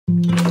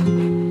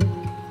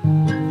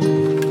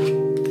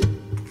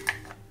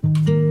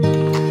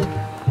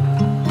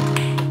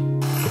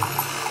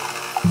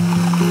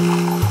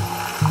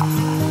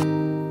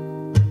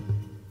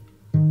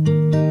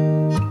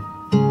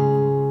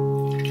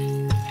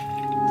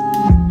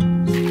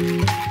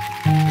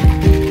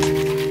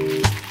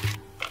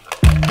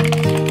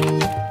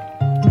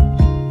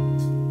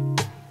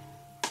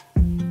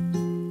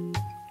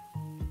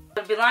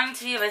lying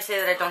to you if I say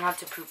that I don't have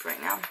to poop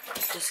right now.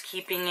 Just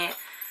keeping it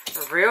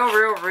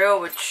real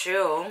with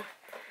you.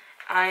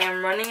 I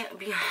am running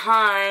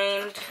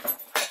behind.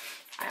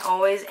 I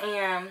always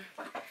am.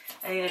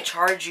 I need to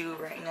charge you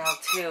right now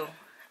too.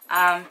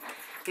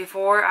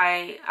 Before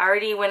I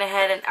already went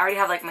ahead and I already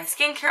have like my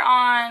skincare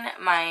on,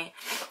 my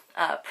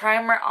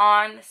primer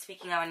on.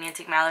 Speaking of, I need to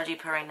take my allergy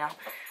pill right now.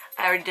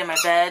 I already did my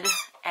bed.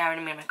 I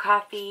already made my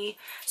coffee.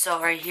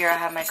 So right here I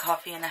have my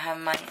coffee and I have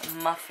my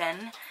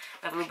muffin,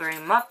 my blueberry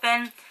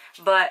muffin.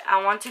 But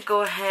I want to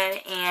go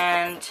ahead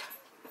and,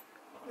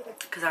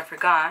 because I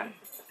forgot,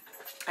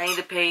 I need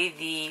to pay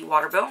the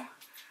water bill.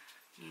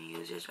 New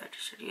users,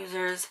 registered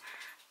users.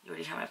 You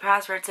already have my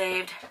password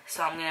saved.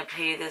 So I'm going to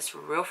pay this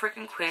real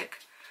freaking quick.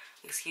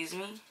 Excuse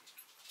me.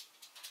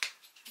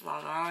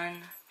 Log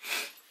on.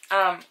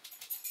 There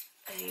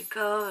you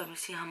go. Let me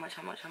see how much.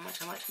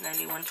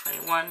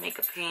 91.21. Make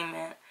a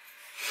payment.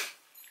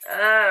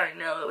 I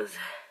know it was.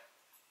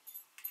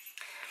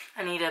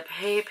 I need to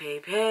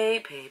pay.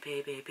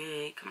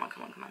 Come on.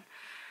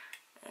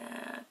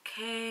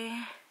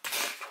 Okay.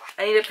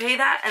 I need to pay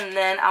that, and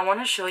then I want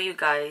to show you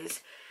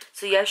guys.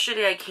 So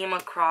yesterday I came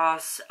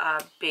across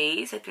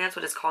Base. I think that's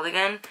what it's called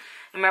again.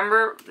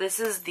 Remember, this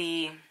is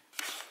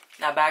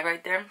that bag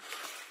right there.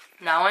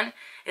 That one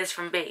is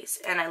from Base,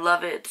 and I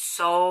love it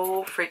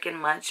so freaking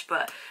much.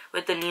 But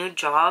with the new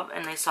job,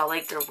 and I saw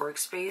like their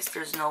workspace,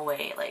 there's no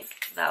way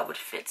like that would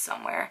fit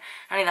somewhere.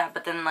 Not only that,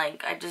 but then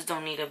like I just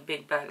don't need a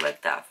big bag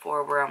like that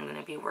for where I'm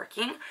gonna be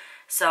working.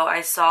 So I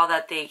saw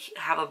that they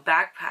have a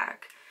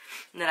backpack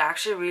that I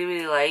actually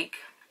really like.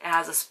 It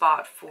has a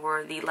spot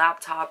for the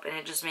laptop, and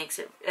it just makes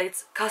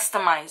it's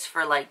customized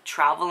for like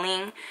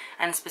traveling,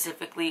 and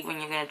specifically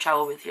when you're gonna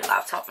travel with your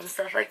laptop and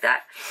stuff like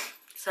that.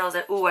 So I was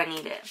like, ooh, I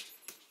need it.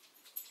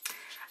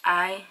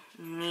 I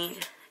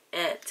need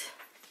it.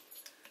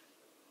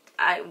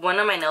 One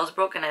of my nails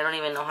broke and I don't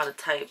even know how to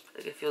type.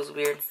 Like, it feels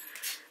weird.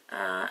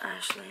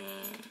 Ashleeemarle.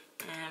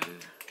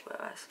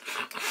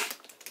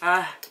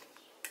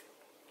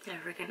 Yeah,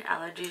 freaking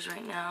allergies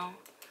right now.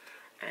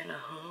 And a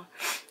whole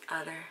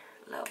other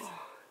level.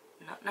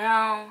 Not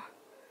now.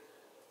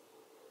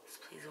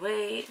 Just please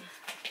wait.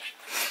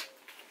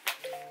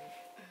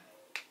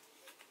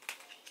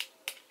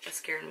 It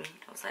scared me.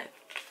 I was like,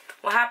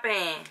 what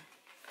happened?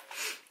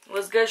 It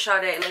was good,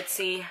 Sade. Let's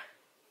see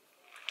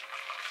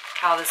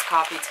how this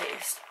coffee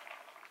tastes.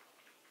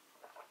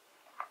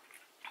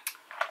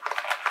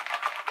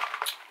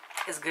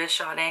 It's good,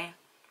 Sade.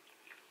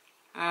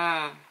 Oh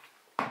my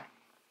god,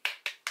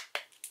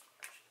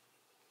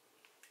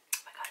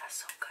 that's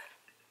so good.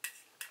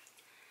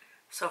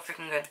 So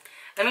freaking good.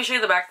 Let me show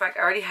you the backpack. I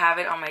already have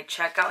it on my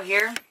checkout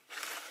here.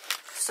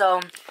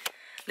 So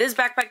this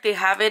backpack, they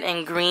have it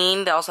in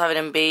green. They also have it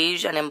in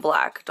beige and in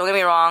black. Don't get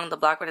me wrong, the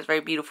black one is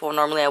very beautiful.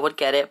 Normally I would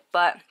get it,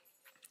 but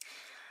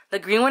the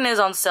green one is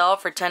on sale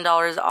for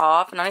 $10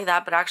 off. Not only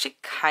that, but I actually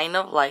kind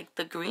of like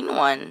the green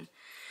one.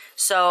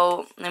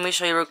 So let me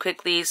show you real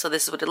quickly. So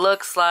this is what it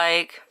looks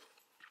like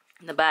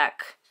in the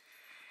back.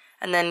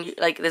 And then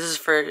like this is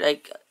for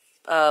like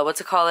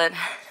what's it called?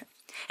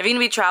 If you're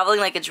gonna be traveling,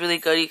 like, it's really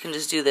good. You can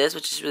just do this,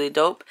 which is really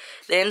dope.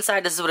 The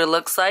inside, this is what it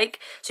looks like.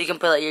 So you can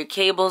put like your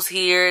cables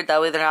here.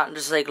 That way they're not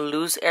just like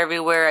loose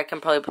everywhere. I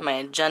can probably put my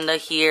agenda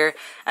here.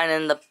 And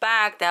in the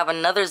back, they have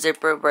another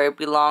zipper where it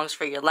belongs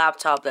for your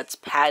laptop that's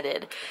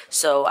padded.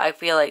 So I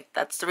feel like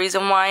that's the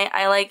reason why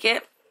I like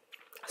it.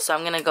 So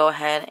I'm gonna go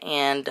ahead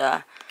and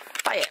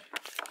buy it,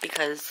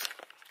 because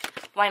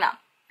why not?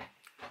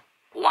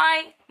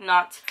 Why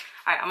not?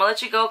 Alright, I'm gonna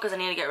let you go because I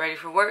need to get ready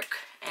for work.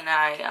 And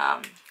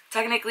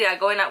technically, I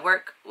go in at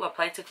work,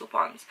 apply to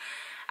coupons.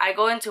 I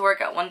go into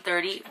work at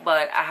 1:30,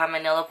 but I have my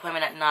nail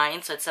appointment at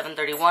 9, so it's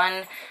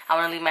 7:31. I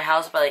want to leave my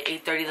house by like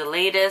 8:30 the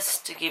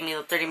latest to give me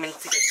the 30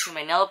 minutes to get to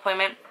my nail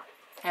appointment.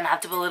 And I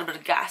have to put a little bit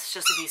of gas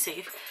just to be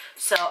safe.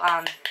 So,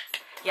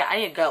 yeah, I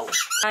need to go.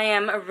 I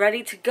am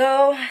ready to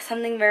go.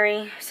 Something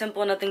very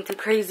simple, nothing too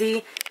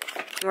crazy.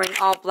 I'm wearing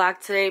all black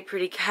today,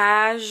 pretty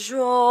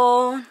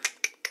casual.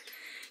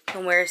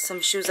 Can wear some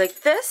shoes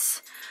like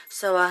this.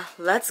 So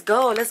let's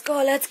go.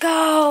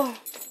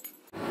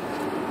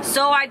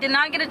 So I did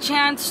not get a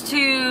chance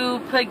to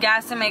put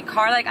gas in my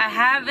car. Like, I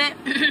have it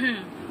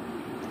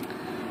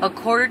a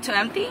quarter to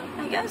empty,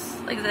 I guess.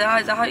 Like, is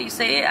that how you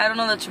say it? I don't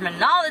know the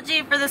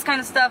terminology for this kind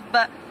of stuff,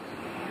 but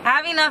I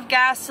have enough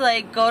gas to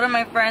like go to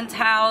my friend's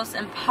house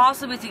and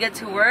possibly to get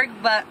to work,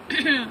 but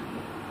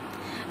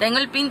tengo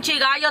el pinche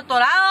gallo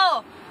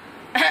atorado.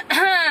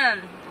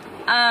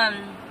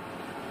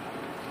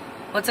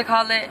 What's it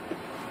called?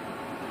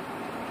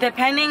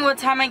 Depending what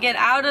time I get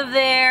out of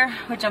there,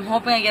 which I'm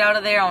hoping I get out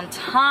of there on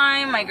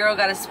time. My girl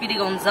got a Speedy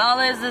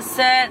Gonzalez this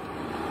set.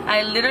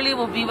 I literally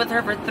will be with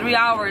her for 3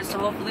 hours, so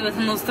hopefully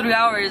within those 3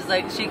 hours,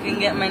 like, she can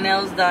get my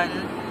nails done.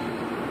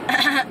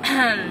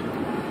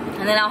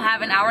 And then I'll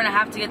have an hour and a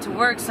half to get to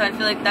work, so I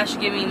feel like that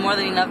should give me more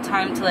than enough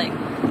time to like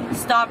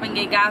stop and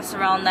get gas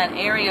around that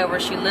area where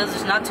she lives.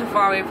 It's not too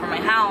far away from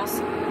my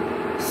house.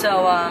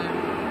 So,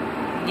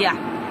 yeah.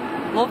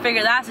 We'll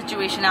figure that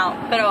situation out.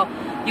 Pero,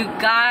 you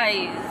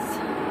guys,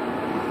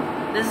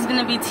 this is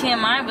gonna be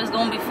TMI, but it's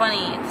gonna be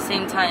funny at the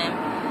same time.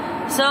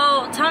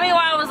 So tell me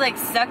why I was like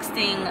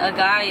sexting a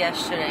guy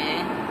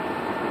yesterday,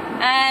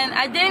 and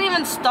I didn't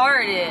even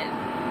start it,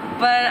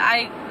 but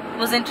I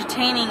was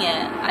entertaining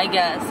it, I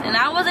guess, and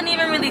I wasn't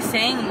even really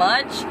saying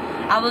much.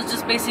 I was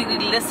just basically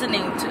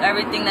listening to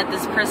everything that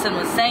this person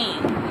was saying,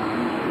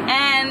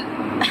 and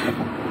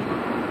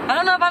I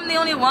don't know if I'm the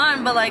only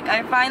one, but like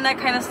I find that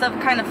kind of stuff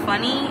kind of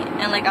funny,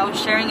 and like I was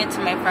sharing it to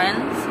my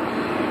friends,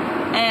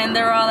 and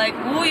they were all like,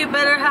 "Ooh, you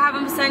better have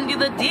him send you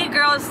the D,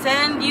 girl.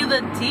 Send you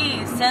the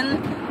D.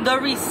 Send the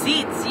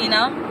receipts, you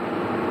know."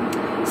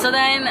 So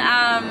then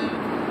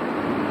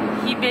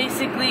he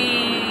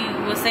basically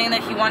was saying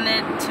that he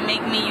wanted to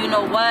make me you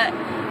know what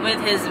with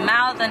his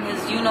mouth and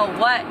his you know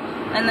what,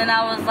 and then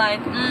I was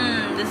like,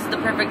 this is the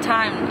perfect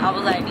time. I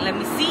was like, let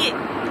me see it.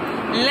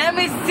 Let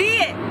me see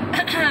it.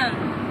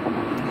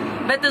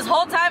 But this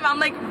whole time I'm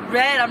like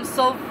red. I'm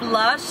so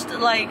flushed.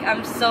 Like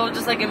I'm so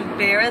just like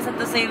embarrassed at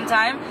the same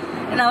time.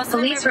 And I was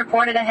police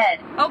reported ahead.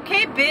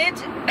 Okay,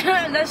 bitch.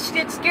 That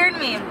shit scared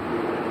me.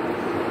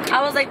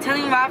 I was like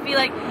telling Rafi,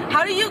 like,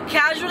 how do you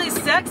casually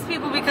sex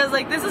people? Because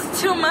like this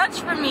is too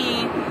much for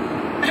me.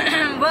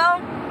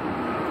 Well,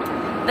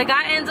 the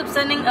guy ends up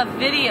sending a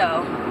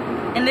video,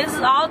 and this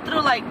is all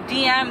through like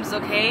DMs,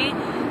 okay?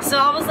 So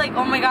I was like,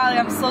 oh my god,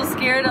 like, I'm so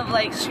scared of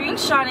like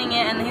screenshotting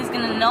it, and he's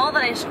gonna know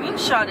that I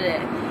screenshotted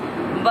it.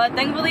 But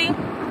thankfully,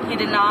 he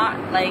did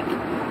not. Like,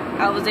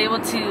 I was able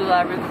to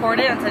record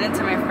it and send it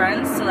to my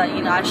friends so that,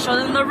 you know, I show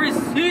them the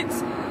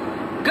receipts.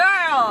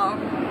 Girl!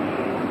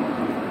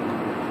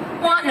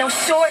 Want no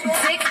short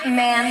dick,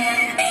 man.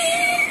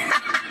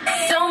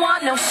 Don't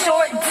want no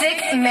short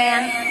dick,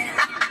 man.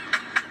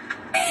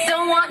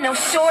 Don't want no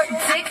short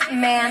dick,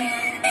 man.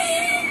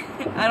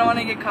 I don't want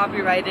to get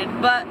copyrighted,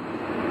 but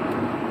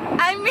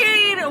I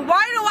mean,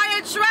 why do I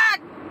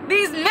attract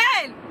these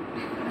men?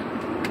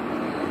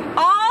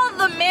 All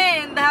the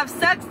men that have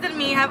sexted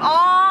me have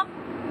all...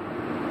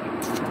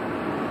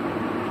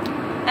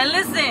 And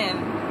listen,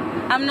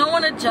 I'm no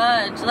one to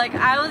judge. Like,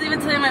 I was even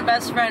telling my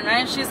best friend,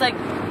 right? She's like,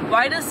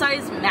 why does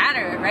size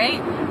matter, right?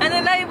 And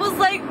then I was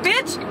like,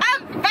 bitch,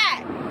 I'm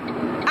fat.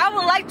 I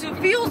would like to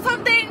feel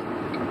something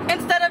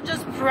instead of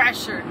just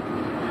pressure.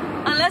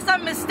 Unless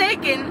I'm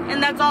mistaken,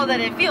 and that's all that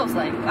it feels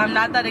like. I'm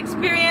not that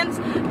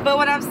experienced, but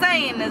what I'm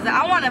saying is that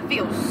I want to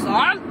feel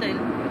something.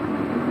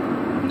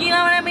 You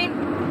know what I mean?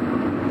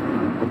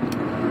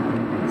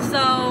 So,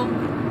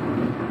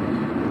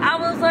 I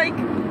was like,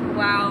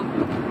 wow.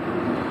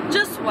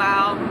 Just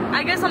wow.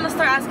 I guess I'm going to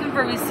start asking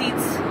for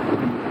receipts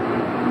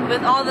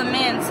with all the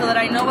men so that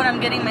I know what I'm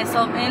getting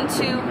myself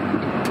into,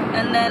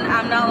 and then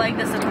I'm not like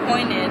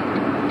disappointed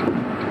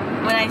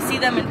when I see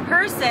them in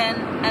person,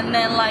 and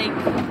then like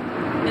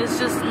it's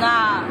just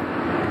not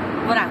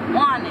what I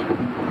wanted.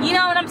 You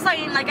know what I'm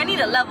saying? Like, I need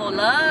a level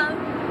up.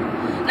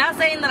 Not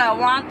saying that I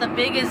want the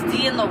biggest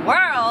D in the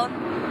world,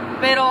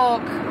 pero,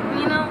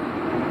 you know,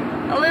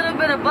 a little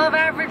bit above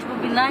average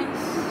would be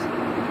nice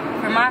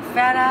for my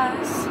fat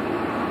ass.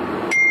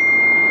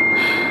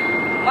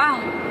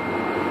 Wow,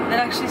 that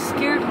actually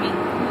scared me.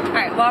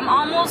 Alright, well, I'm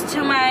almost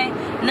to my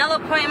nail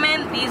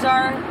appointment. These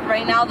are,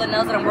 right now, the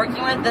nails that I'm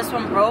working with. This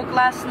one broke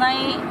last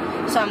night,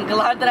 so I'm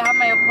glad that I have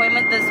my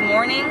appointment this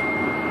morning.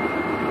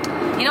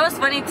 You know what's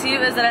funny,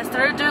 too, is that I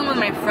started doing what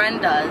my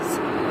friend does.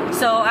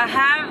 So I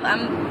have,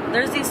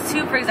 there's these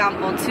two, for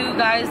example, two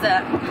guys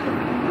that...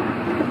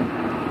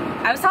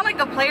 I sound like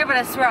a player, but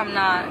I swear I'm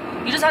not.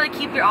 You just have to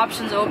keep your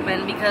options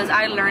open, because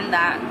I learned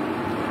that.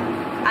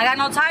 I got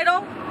no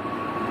title.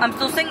 I'm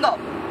still single.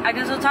 I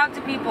can still talk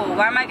to people.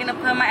 Why am I going to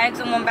put my eggs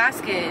in one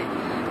basket?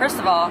 First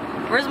of all,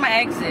 where's my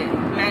exit?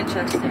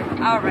 Manchester.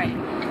 Alright.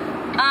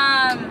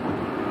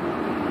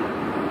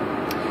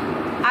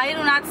 I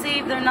do not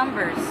save their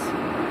numbers.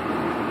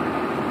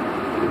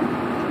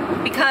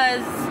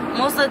 Because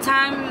most of the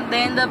time,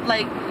 they end up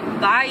like,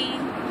 bye.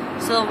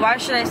 So why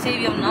should I save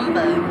your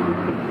number?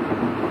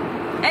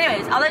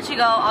 Anyways, I'll let you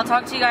go. I'll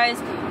talk to you guys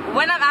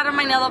when I'm out of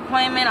my nail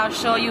appointment. I'll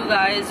show you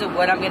guys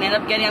what I'm going to end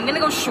up getting. I'm going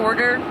to go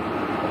shorter.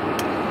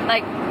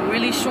 Like,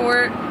 really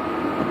short.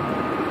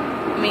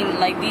 I mean,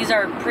 like, these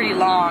are pretty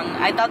long.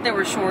 I thought they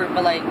were short,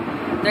 but like,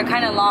 they're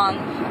kind of long.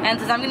 And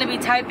since I'm going to be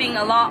typing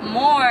a lot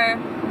more,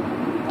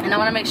 and I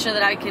want to make sure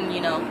that I can,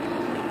 you know,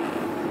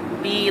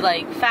 be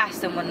like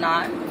fast and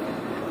whatnot,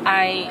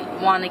 I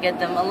want to get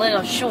them a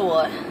little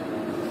short.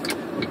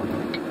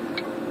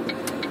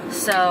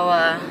 So,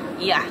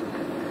 yeah.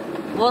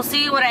 We'll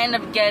see what I end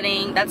up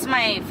getting. That's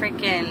my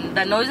freaking...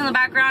 The noise in the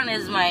background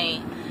is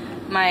my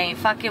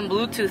fucking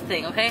Bluetooth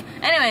thing, okay?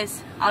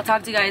 Anyways, I'll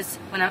talk to you guys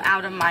when I'm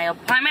out of my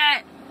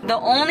appointment. The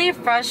only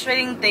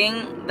frustrating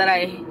thing that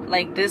I,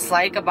 like,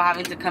 dislike about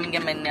having to come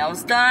get my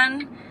nails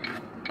done,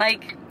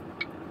 like,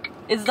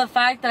 is the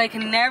fact that I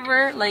can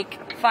never,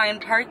 like,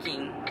 find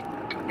parking.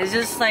 It's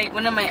just, like,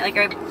 one of my...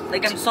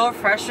 I'm so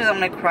frustrated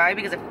I'm gonna cry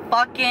because I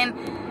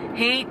fucking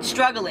hate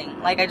struggling.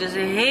 Like, I just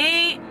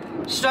hate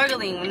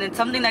struggling when it's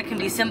something that can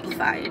be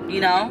simplified, you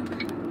know?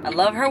 I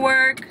love her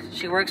work.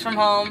 She works from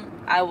home.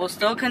 I will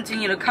still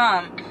continue to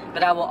come,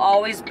 But I will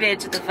always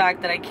bitch at the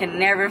fact that I can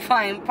never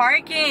find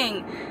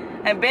parking.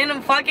 I've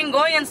been fucking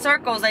going in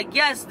circles. Like,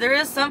 yes, there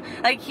is some,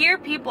 like, here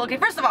people, okay,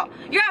 first of all,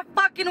 you're at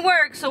fucking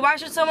work, so why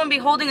should someone be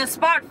holding a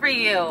spot for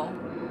you?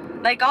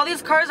 Like, all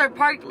these cars are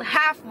parked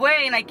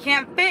halfway and I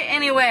can't fit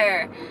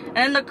anywhere.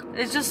 And then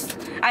it's just,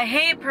 I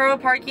hate parallel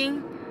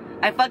parking.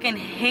 I fucking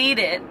hate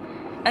it.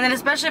 And then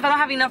especially if I don't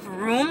have enough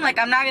room, like,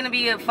 I'm not gonna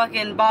be a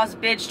fucking boss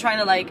bitch trying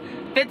to, like,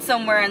 fit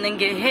somewhere and then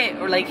get hit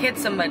or, like, hit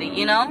somebody,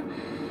 you know?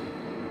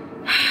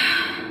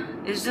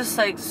 It's just,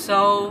 like,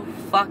 so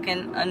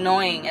fucking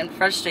annoying and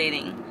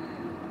frustrating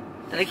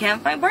that I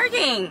can't find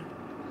parking.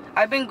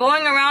 I've been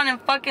going around in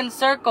fucking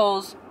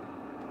circles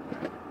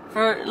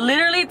for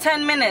literally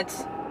 10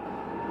 minutes.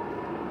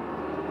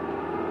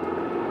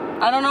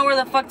 I don't know where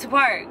the fuck to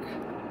park.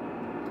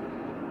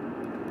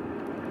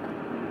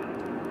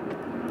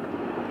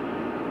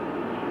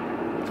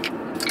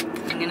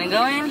 I'm gonna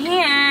go in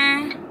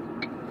here,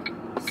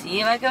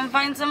 see if I can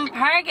find some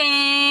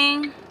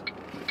parking.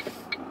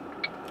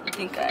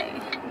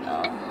 No,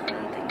 I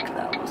don't think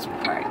that was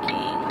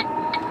parking.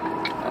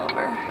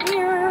 Over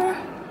here.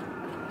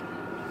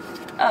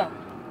 Oh.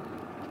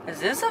 Is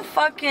this a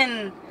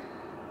fucking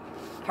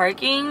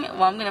parking?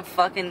 Well, I'm gonna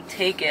fucking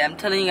take it. I'm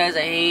telling you guys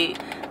I hate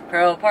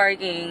parallel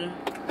parking.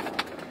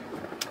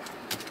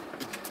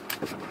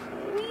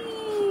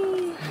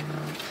 Whee.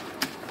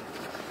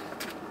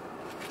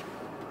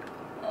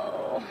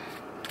 Oh.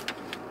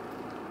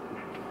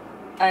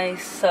 I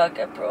suck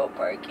at parallel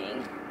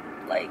parking.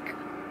 Like,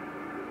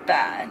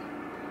 bad.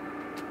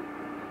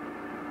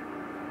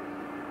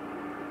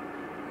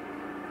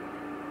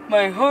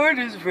 My heart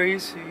is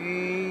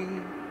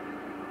racing.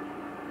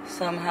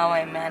 Somehow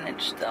I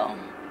managed though,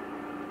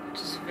 which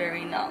is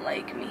very not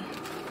like me.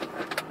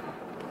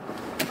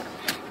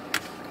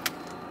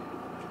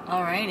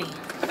 Alrighty.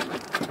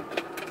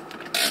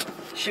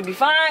 Should be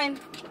fine.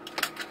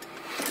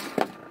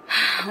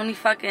 Only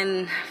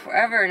fucking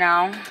forever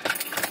now.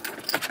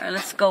 Alright,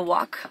 let's go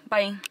walk.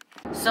 Bye.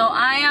 So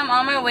I am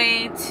on my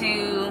way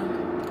to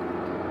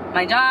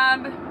my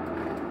job,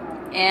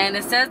 and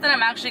it says that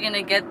I'm actually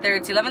gonna get there.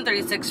 It's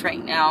 11:36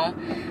 right now.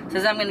 It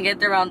says I'm gonna get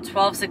there around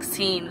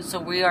 12:16, so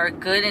we are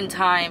good in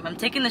time. I'm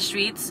taking the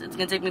streets. It's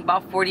gonna take me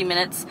about 40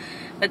 minutes,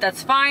 but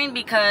that's fine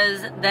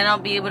because then I'll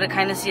be able to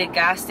kind of see a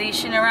gas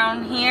station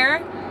around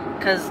here.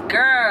 Cause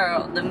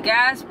girl, them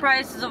gas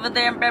prices over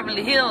there in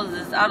Beverly Hills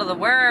is out of the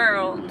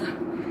world.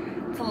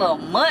 It's a little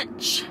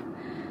much.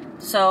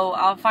 So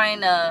I'll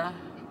find a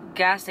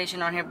gas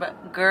station on here,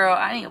 but girl,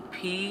 I need to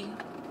pee.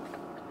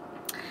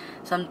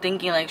 So I'm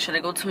thinking, like, should I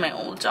go to my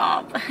old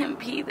job and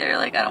pee there?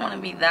 Like, I don't want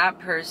to be that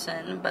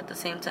person, but at the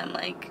same time,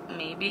 like,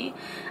 maybe,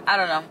 I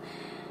don't know.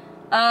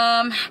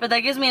 But that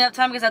gives me enough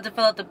time because I have to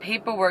fill out the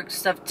paperwork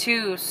stuff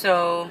too.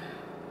 So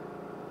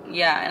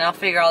yeah, and I'll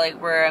figure out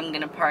like where I'm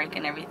gonna park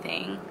and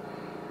everything.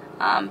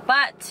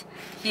 But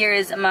here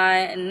is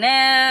my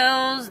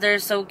nails. They're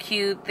so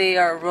cute. They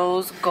are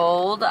rose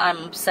gold.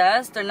 I'm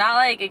obsessed. They're not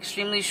like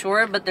extremely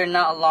short, but they're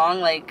not long.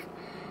 Like,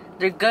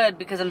 they're good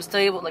because I'm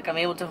still able, like, I'm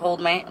able to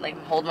hold my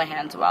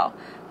hands, wow.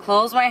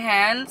 Close my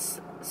hands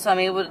so I'm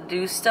able to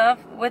do stuff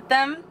with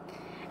them.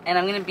 And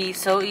I'm gonna be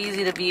so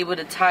easy to be able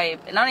to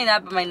type. And not only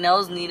that, but my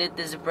nails needed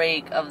this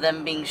break of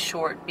them being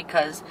short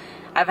because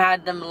I've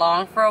had them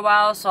long for a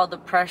while, so all the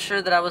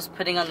pressure that I was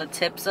putting on the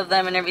tips of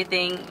them and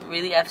everything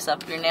really F's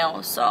up your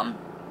nails. So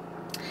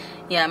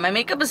yeah, my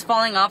makeup is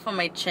falling off on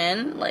my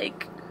chin.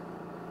 Like,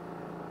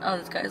 oh,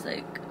 this guy's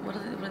like, what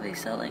are they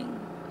selling?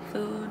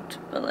 Food,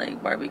 but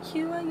like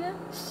barbecue, I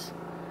guess.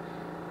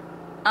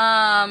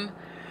 I'm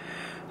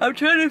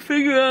trying to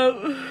figure out,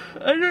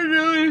 I don't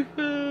know if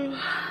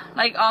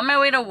like on my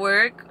way to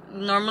work,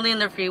 normally in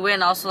the freeway,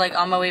 and also like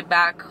on my way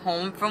back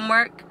home from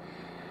work,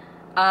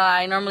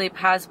 I normally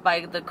pass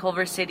by the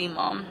Culver City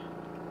Mall,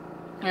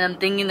 and I'm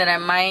thinking that I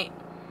might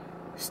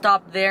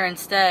stop there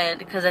instead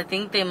because I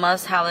think they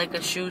must have like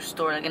a shoe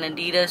store, like an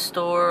Adidas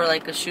store or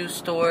like a shoe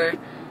store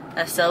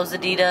that sells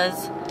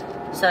Adidas,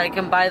 so I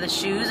can buy the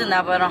shoes and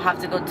that way I don't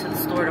have to go to the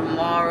store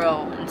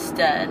tomorrow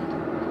instead.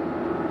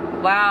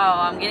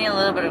 Wow, I'm getting a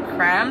little bit of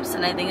cramps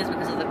and I think it's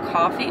because of the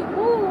coffee.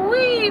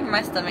 Woo-wee!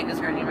 My stomach is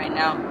hurting right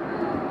now.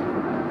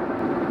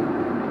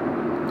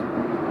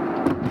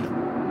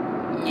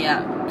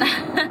 Yeah.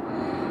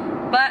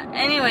 But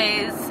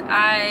anyways,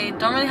 I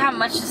don't really have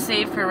much to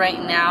say for right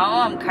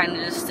now. I'm kind of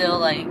just still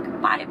like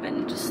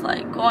vibing, just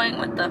like going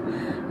with the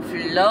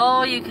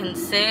flow, you can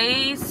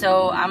say.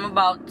 So I'm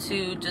about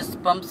to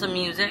just bump some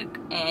music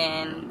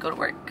and go to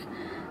work.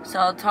 So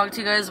I'll talk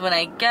to you guys when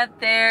I get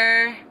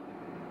there,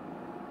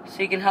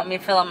 so you can help me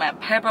fill out my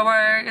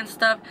paperwork and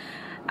stuff.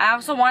 I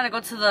also want to go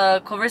to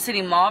the Culver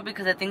City Mall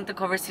because I think the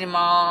Culver City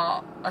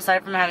Mall,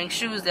 aside from having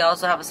shoes, they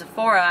also have a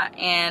Sephora,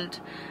 and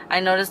I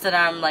noticed that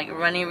I'm like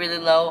running really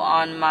low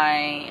on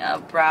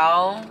my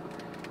brow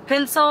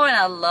pencil, and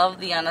I love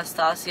the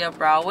Anastasia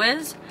Brow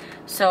Wiz.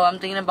 So I'm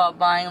thinking about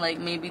buying like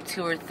maybe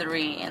 2 or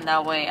 3, and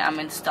that way I'm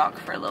in stock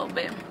for a little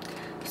bit.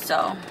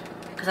 So,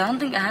 because I don't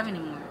think I have any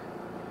more.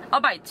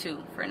 I'll buy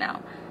 2 for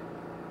now.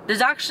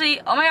 There's actually,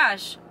 oh my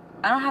gosh,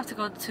 I don't have to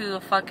go to a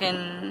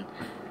fucking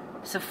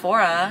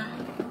Sephora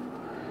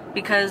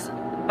because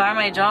by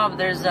my job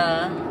there's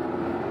a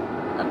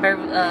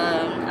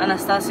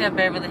Anastasia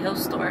Beverly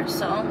Hills store,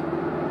 so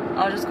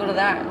I'll just go to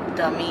that,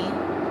 dummy.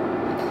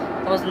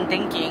 I wasn't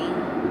thinking.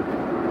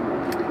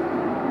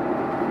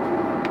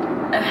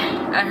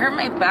 I hurt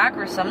my back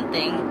or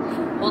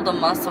something, pulled a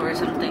muscle or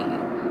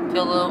something,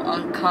 feel a little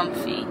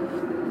uncomfy.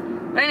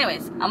 But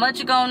anyways, I'm gonna let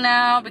you go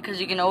now because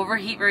you can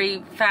overheat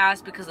very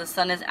fast because the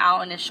sun is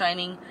out and it's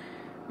shining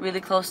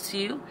really close to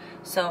you.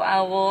 So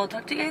I will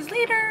talk to you guys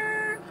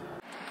later.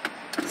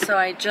 So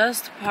I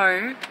just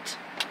parked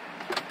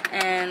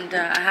and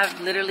I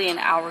have literally an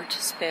hour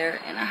to spare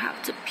and I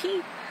have to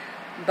pee.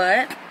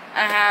 But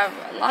I have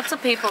lots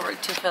of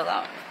paperwork to fill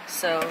out.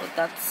 So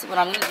that's what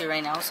I'm gonna do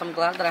right now. So I'm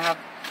glad that I have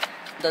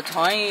the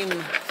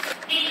time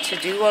to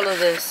do all of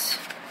this.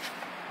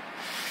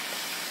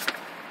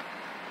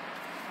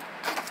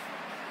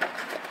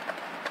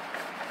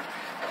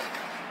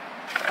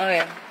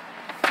 Okay,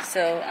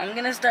 so I'm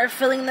gonna start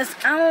filling this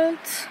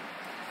out,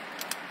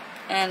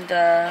 and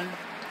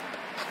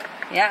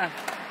yeah,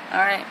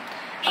 alright.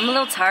 I'm a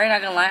little tired,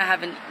 not gonna lie. I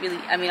haven't really,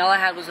 all I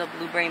had was a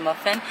blueberry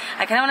muffin.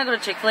 I kinda wanna go to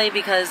Chick-fil-A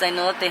because I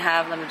know that they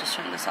have, let me just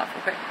turn this off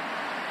real quick.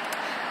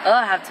 Oh,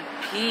 I have to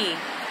pee.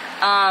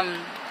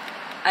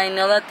 I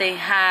know that they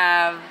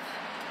have,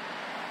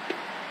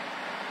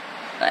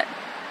 but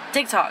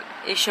TikTok,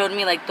 it showed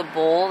me like the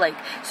bowl, like,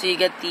 so you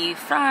get the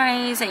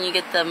fries and you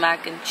get the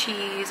mac and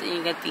cheese and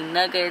you get the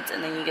nuggets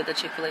and then you get the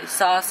Chick-fil-A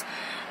sauce,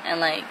 and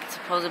like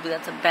supposedly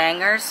that's a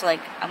banger. So like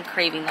I'm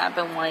craving that. I've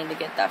been wanting to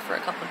get that for a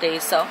couple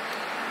days, so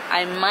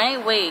I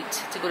might wait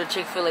to go to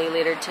Chick-fil-A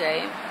later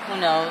today, who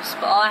knows.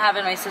 But all I have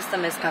in my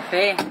system is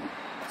cafe,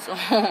 so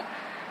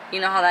you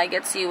know how that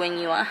gets you when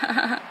you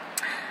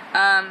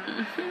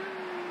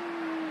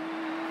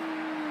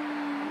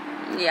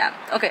yeah,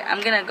 okay, I'm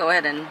gonna go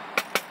ahead and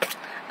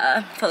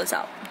fill this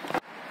out.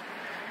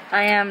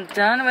 I am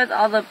done with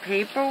all the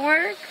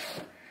paperwork.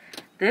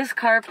 This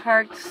car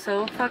parked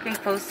so fucking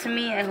close to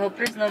me. I hope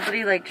there's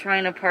nobody like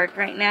trying to park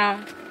right now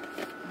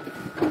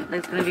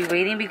that's gonna be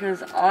waiting,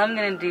 because all I'm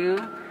gonna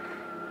do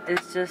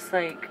is just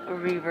like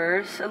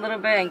reverse a little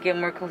bit and get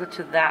more closer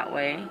to that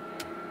way,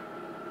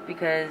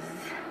 because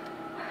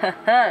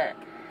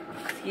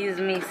excuse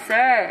me,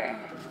 sir.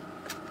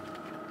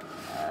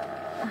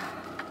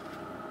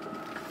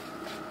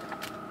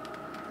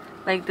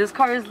 Like, this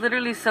car is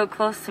literally so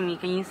close to me.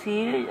 Can you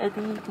see it? I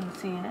think you can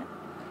see it.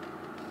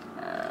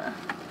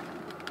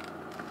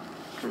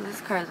 Cause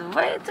this car is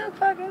way too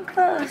fucking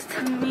close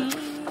to me.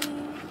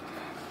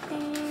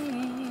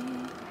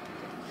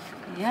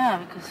 Yeah,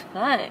 because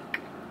fuck.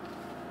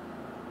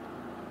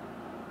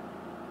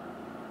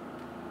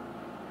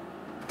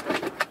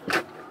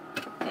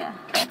 Yeah.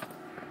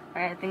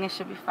 Alright, I think it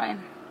should be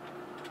fine.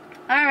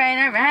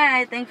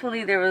 Alright.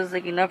 Thankfully there was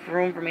like enough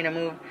room for me to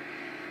move.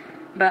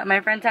 But my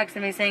friend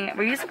texted me saying,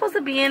 were you supposed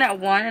to be in at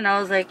 1? And I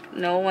was like,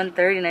 no,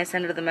 1:30. And I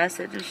sent her the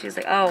message. And she's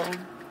like, oh,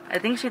 I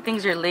think she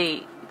thinks you're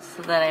late.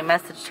 So then I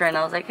messaged her and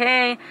I was like,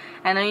 hey,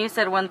 I know you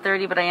said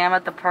 1:30, but I am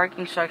at the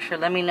parking structure.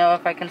 Let me know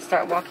if I can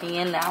start walking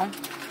in now.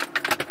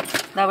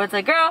 That was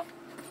like, girl,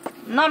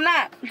 no, I'm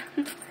not.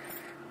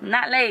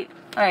 Not late.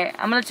 Alright,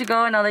 I'm gonna let you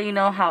go and I'll let you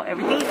know how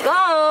everything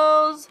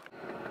goes.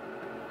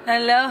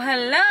 Hello.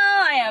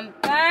 I am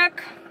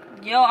back.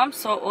 Yo, I'm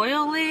so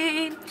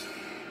oily.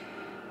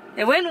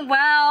 It went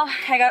well.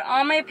 I got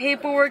all my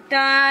paperwork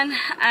done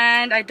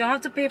and I don't have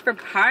to pay for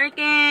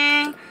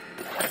parking.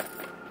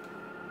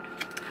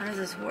 How does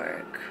this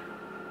work?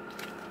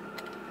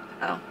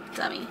 Oh,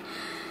 dummy.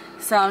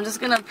 So I'm just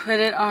gonna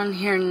put it on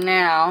here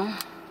now.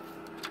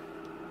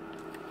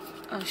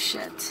 Oh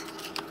shit.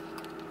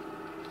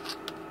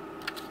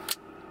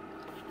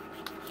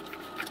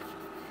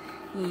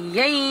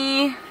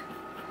 Yay!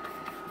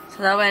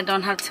 So that way I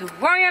don't have to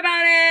worry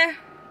about it.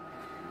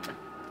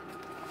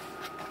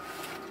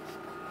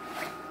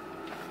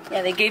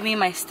 Yeah, they gave me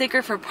my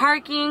sticker for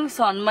parking,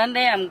 so on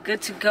Monday I'm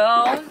good to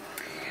go.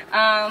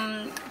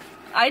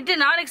 I did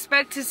not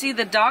expect to see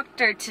the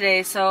doctor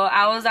today, so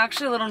I was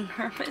actually a little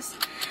nervous.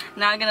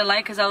 Not gonna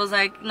lie, because I was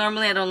like,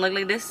 normally I don't look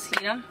like this,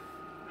 you know?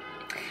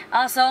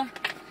 Also,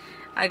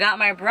 I got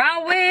my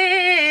brow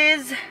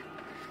wiz.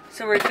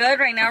 So we're good.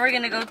 Right now we're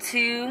gonna go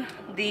to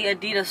the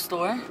Adidas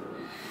store.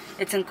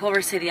 It's in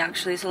Culver City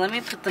actually, so let me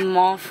put the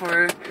mall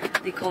for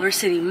the Culver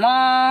City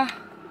Mall.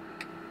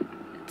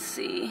 Let's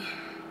see.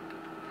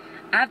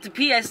 I have to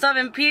pee. I still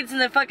haven't peed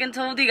since I fucking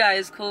told you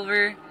guys.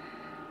 Culver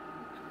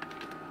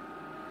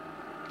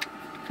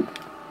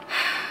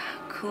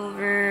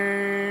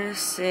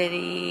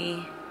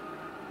City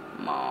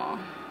Mall,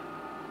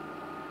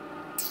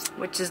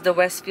 which is the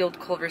Westfield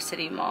Culver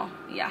City Mall.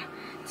 Yeah,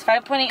 it's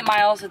 5.8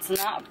 miles. It's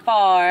not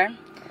far. Not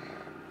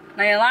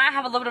gonna lie, I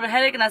have a little bit of a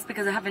headache, and that's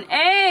because I haven't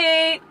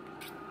ate.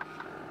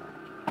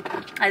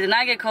 I did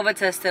not get COVID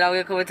tested. I'll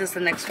get COVID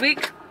tested next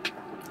week,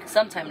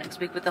 sometime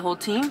next week with the whole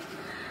team.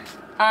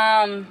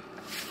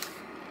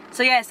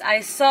 So yes,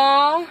 I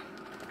saw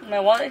my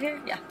wallet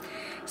here. Yeah.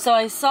 So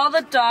I saw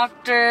the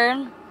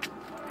doctor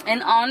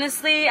And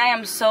honestly, I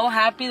am so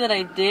happy that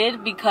I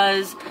did,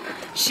 because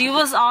she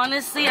was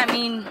honestly, I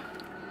mean,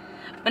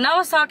 when I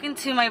was talking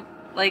to my,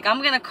 like,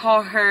 I'm gonna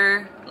call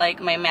her like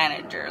my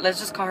manager. Let's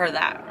just call her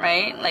that,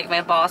 right? Like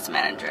my boss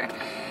manager.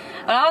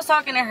 When I was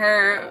talking to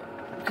her,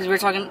 because we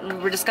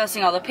were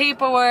discussing all the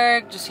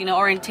paperwork, just, you know,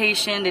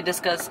 orientation. They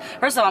discuss,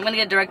 first of all, I'm gonna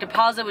get direct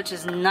deposit, which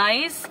is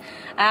nice.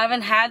 I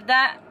haven't had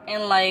that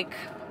in like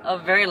a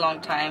very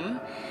long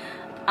time.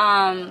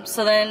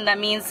 So then that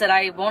means that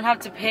I won't have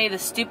to pay the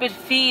stupid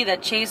fee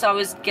that Chase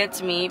always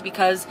gets me,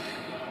 because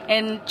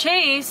in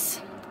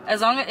Chase, as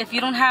long as, if you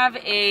don't have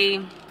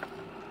a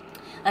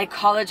like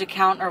college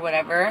account or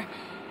whatever,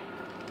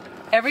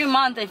 every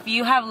month if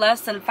you have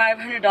less than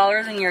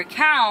 $500 in your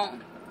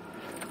account,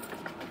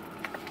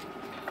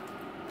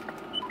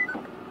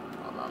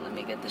 hold on, let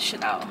me get this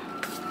shit out.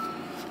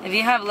 If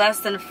you have less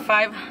than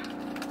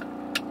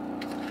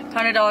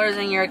 $500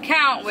 in your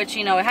account, which,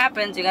 you know, it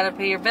happens, you gotta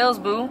pay your bills,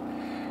 boo,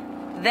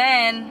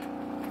 then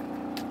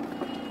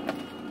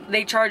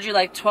they charge you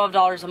like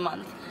 $12 a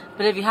month.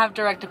 But if you have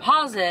direct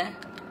deposit,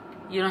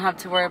 you don't have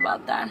to worry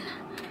about that.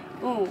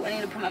 Ooh, I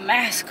need to put my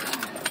mask on.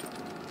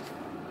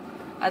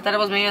 I thought it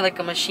was maybe like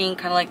a machine,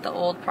 kind of like the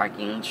old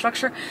parking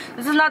structure.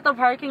 This is not the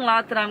parking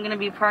lot that I'm gonna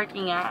be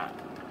parking at.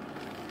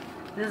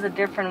 This is a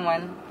different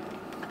one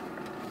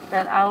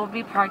that I will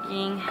be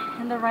parking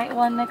in the right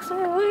one next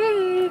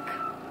week.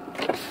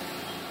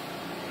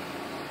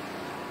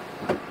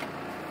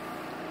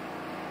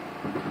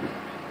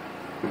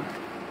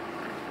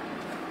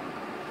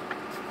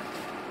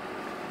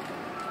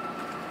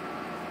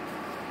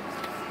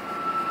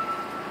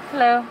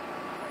 Hello.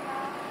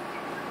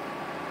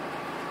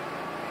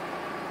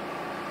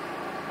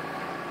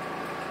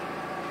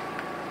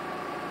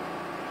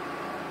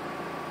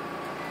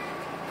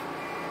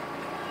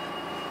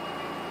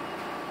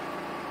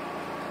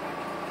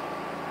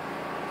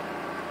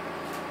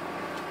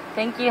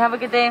 Thank you. Have a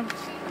good day. I'm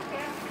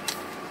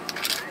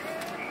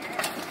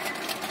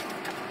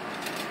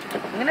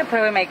gonna put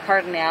away my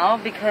card now,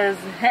 because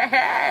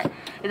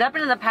it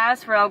happened in the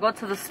past where I'll go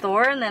to the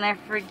store and then I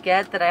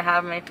forget that I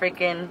have my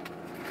freaking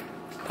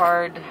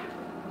card.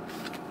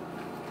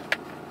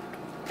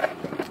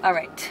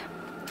 Alright,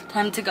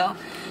 time to go.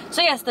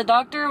 So yes, the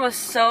doctor was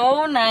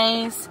so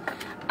nice.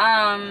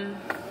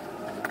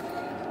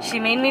 She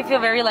made me feel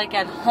very like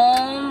at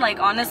home. Like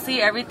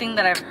honestly, everything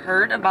that I've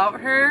heard about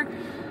her,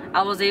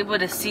 I was able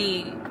to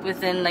see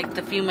within like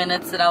the few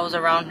minutes that I was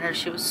around her.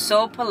 She was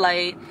so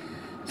polite,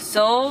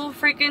 so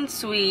freaking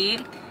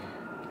sweet.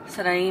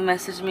 Sarai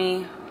messaged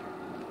me.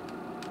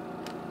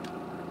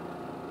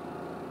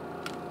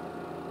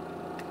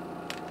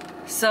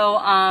 So,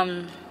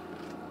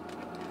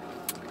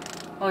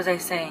 what was I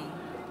saying?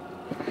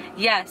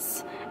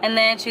 Yes. And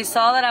then she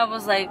saw that I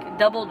was like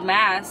doubled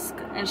mask,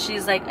 and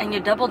she's like, and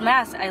you're doubled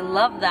mask, I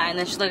love that. And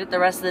then she looked at the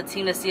rest of the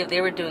team to see if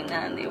they were doing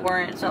that, and they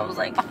weren't. So I was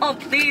like, oh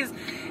please,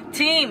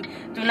 team,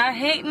 do not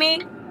hate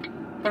me,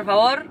 por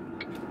favor.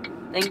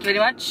 Thank you very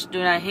much.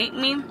 Do not hate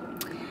me.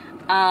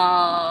 I'm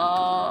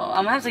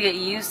gonna have to get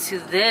used to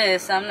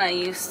this. I'm not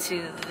used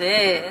to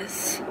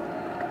this.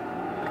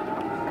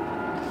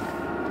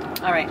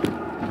 Alright.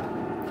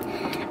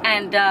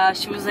 And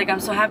she was like,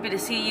 I'm so happy to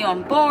see you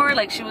on board.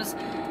 Like, she was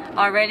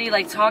already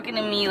like talking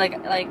to me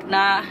like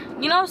nah,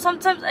 you know,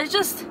 sometimes I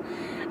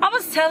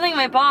was telling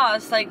my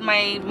boss, like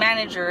my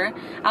manager,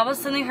 I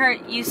was telling her,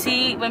 you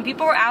see, when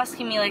people were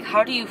asking me like,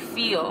 how do you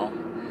feel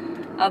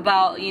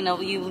about, you know,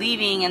 you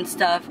leaving and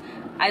stuff,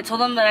 I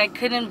told them that I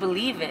couldn't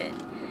believe it,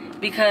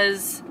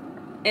 because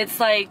it's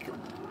like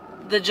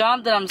the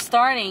job that I'm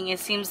starting, it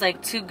seems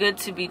like too good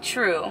to be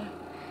true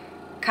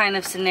kind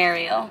of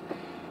scenario.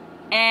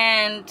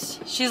 And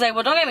she's like,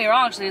 well, don't get me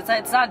wrong,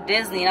 it's not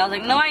Disney. And I was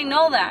like, no, I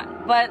know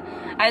that, but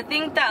I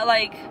think that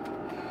like,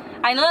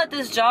 I know that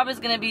this job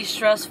is gonna be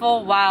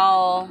stressful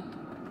while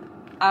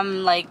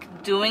I'm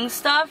like doing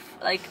stuff,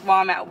 like while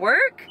I'm at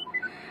work,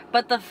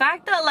 but the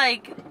fact that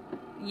like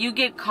you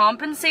get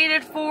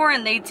compensated for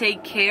and they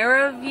take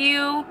care of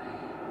you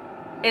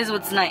is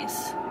what's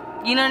nice.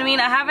 You know what I mean?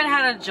 I haven't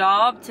had a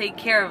job take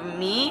care of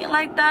me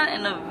like that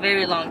in a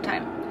very long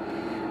time.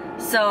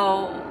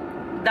 So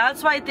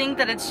that's why I think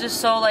that it's just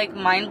so like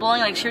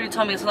mind-blowing. Like she already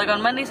told me, so like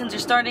on Monday, since you're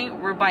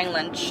starting, we're buying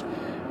lunch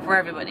for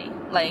everybody.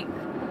 Like,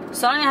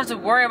 so I don't even have to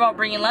worry about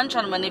bringing lunch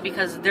on Monday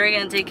because they're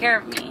gonna take care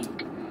of me,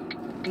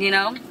 you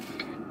know?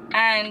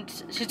 And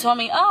she told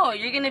me, oh,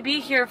 you're gonna be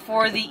here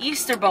for the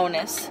Easter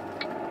bonus.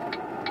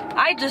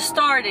 I just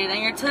started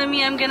and you're telling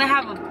me I'm gonna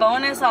have a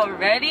bonus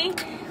already?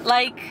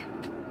 Like,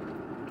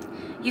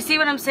 you see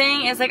what I'm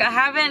saying? It's like I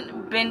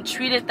haven't been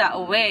treated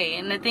that way,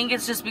 and I think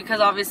it's just because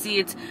obviously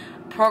it's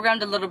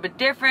programmed a little bit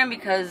different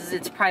because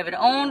it's private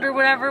owned or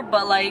whatever,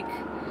 but like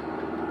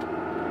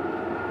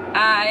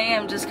I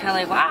am just kind of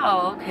like,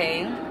 wow,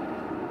 okay,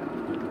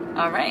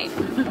 all right.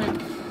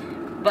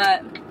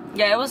 But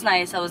yeah, it was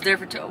nice. I was there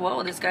for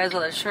whoa, this guy's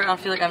without a shirt. I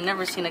feel like I've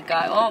never seen a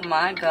guy. Oh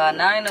my god,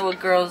 now I know what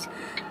girls,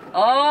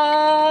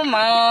 oh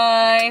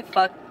my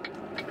fuck,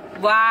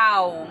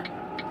 wow.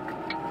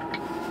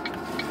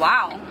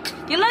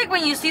 You know, like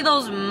when you see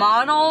those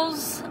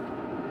models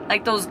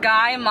like those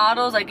guy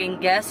models like in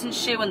Guess and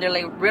shit when they're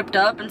like ripped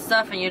up and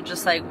stuff, and you're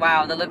just like,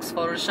 wow, that looks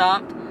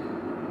photoshopped.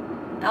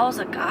 That was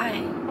a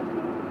guy.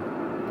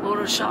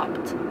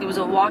 Photoshopped. It was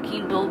a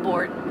walking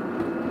billboard.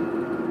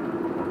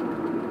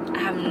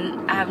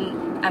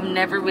 I've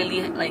never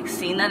really like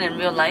seen that in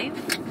real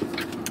life.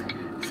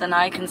 So now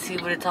I can see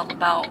what it's all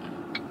about.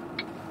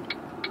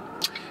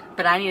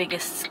 But I need to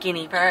get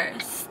skinny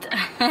first.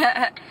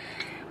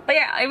 But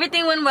yeah,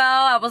 everything went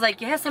well. I was like,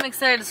 yes, I'm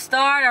excited to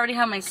start. I already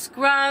have my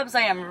scrubs.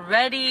 I am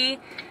ready.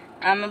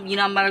 I'm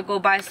about to go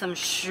buy some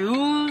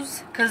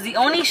shoes. Because the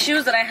only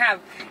shoes that I have...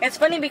 It's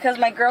funny because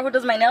my girl who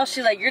does my nails,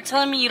 she's like, you're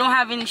telling me you don't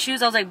have any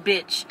shoes? I was like,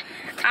 bitch.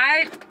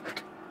 I've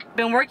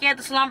been working at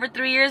the salon for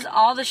 3 years.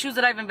 All the shoes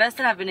that I've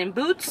invested have been in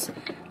boots,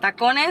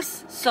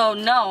 tacones. So,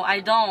 no, I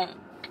don't.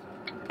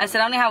 I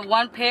said I only have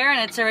one pair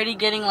and it's already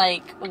getting,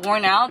 like,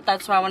 worn out.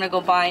 That's why I want to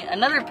go buy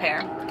another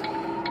pair.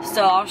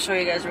 So I'll show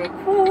you guys real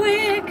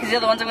quick, because they're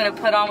the ones I'm going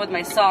to put on with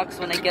my socks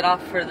when I get off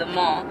for the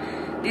mall.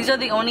 These are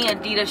the only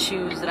Adidas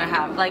shoes that I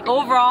have. Like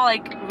overall,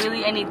 like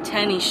really any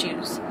tennis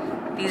shoes.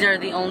 These are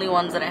the only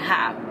ones that I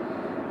have.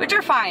 Which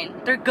are fine.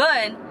 They're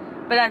good,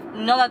 but I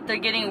know that they're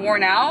getting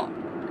worn out.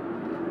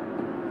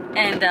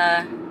 And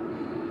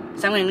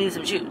so I'm going to need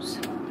some shoes.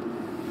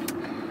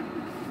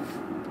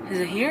 Is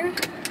it here?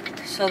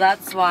 So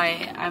that's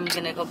why I'm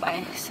going to go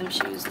buy some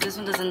shoes. This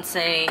one doesn't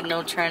say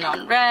no turn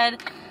on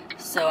red.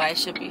 So I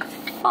should be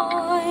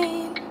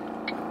fine.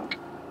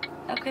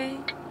 Okay.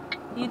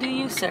 You do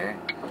you, sir.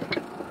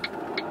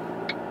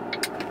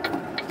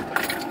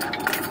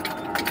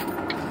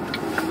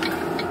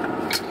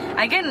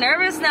 I get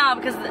nervous now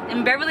because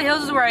in Beverly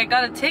Hills is where I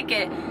got a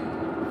ticket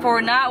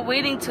for not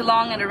waiting too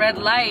long at a red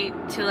light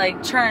to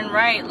like turn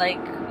right.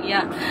 Like,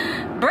 yeah.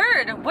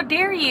 Bird, what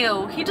dare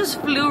you? He just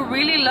flew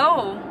really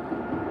low.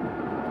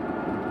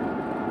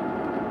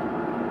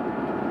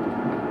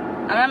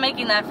 I'm not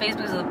making that face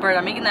because of the bird.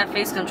 I'm making that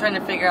face because I'm trying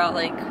to figure out,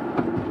 like...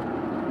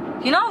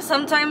 You know,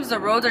 sometimes the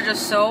roads are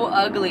just so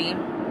ugly.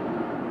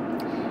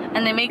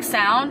 And they make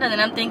sound. And then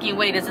I'm thinking,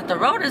 wait, is it the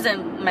road or is it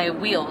my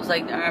wheels?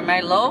 Like, am I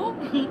low?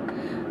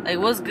 Like,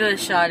 what's good,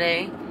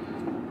 Sade?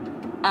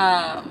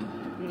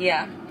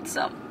 Yeah.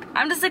 So,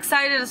 I'm just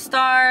excited to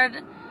start.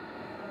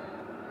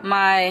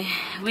 My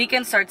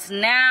weekend starts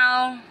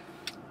now.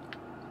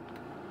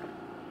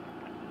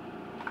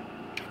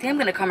 I think I'm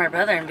gonna call my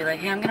brother and be like,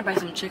 hey, I'm gonna buy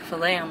some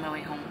Chick-fil-A on my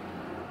way home.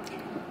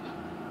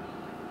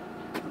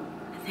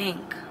 I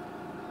think.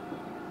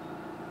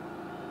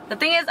 The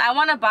thing is, I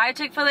want to buy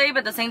Chick-fil-A, but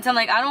at the same time,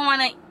 like, I don't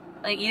want to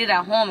like eat it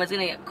at home. It's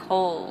gonna get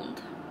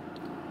cold.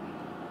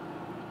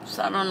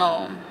 So I don't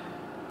know.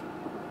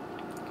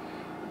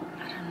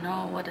 I don't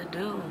know what to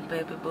do,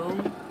 baby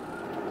boo.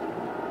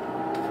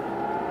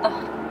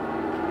 Oh.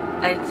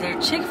 Is there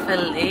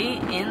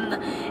Chick-fil-A in the...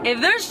 If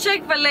there's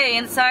Chick-fil-A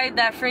inside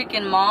that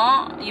freaking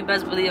mall, you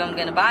best believe I'm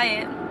gonna buy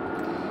it.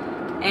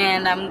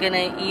 And I'm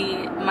gonna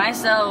eat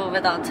myself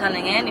without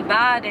telling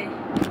anybody.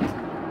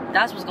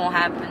 That's what's gonna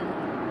happen.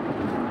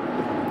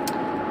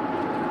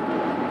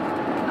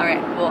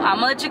 Alright, well, I'm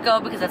gonna let you go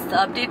because that's the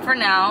update for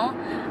now.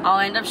 I'll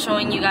end up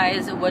showing you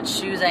guys what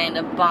shoes I end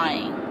up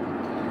buying.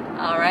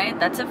 Alright,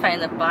 that's if I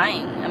end up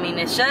buying. I mean,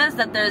 it's just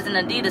that there's an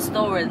Adidas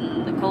store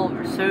in the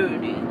Culver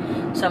City.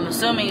 So I'm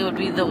assuming it would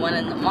be the one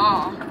in the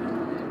mall.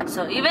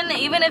 So even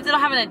if they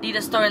don't have an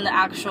Adidas store in the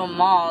actual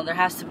mall, there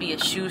has to be a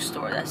shoe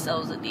store that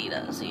sells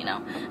Adidas, you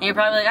know. And you're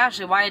probably like,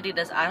 actually, why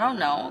Adidas? I don't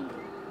know.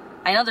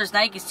 I know there's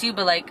Nikes too,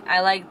 but like I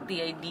like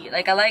the idea.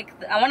 Like I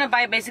want to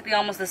buy basically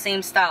almost the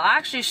same style. I'll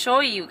actually show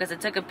you because I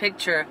took a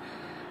picture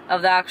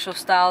of the actual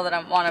style that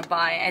I want to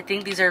buy. I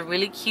think these are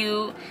really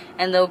cute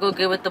and they'll go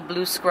good with the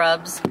blue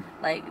scrubs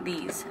like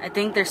these. I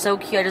think they're so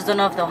cute. I just don't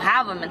know if they'll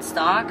have them in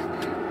stock,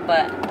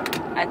 but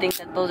I think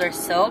that those are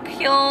so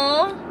cute.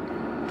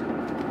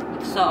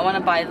 So I want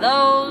to buy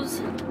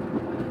those.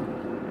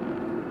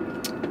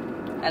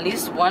 At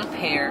least one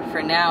pair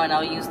for now, and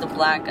I'll use the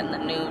black and the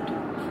nude.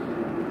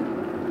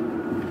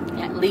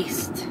 At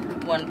least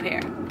one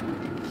pair.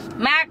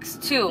 Max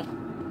 2,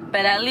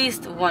 but at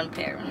least one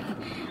pair.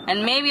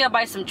 And maybe I'll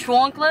buy some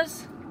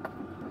chanclas,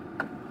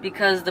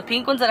 because the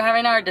pink ones that I have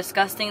right now are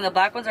disgusting. The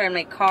black ones are in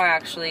my car,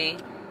 actually.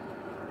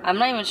 I'm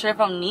not even sure if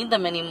I'll need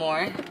them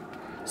anymore.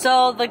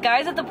 So the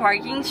guys at the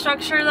parking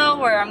structure though,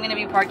 where I'm gonna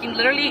be parking,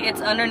 literally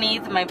it's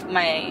underneath my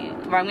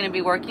where I'm gonna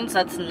be working, so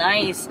that's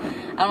nice.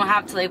 I don't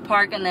have to like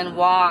park and then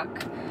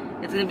walk.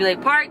 It's gonna be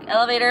like park,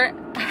 elevator,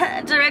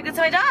 directed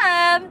to my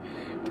job.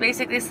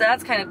 Basically, so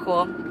that's kind of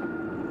cool.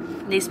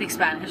 They speak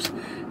Spanish.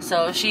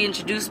 So she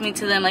introduced me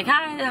to them like,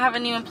 hi, I have a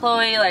new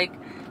employee, like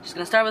she's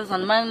gonna start with us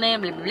on Monday,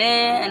 blah blah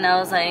blah. And I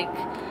was like,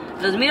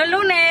 los miro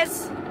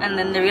lunes. And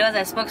then they realized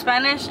I spoke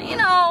Spanish. You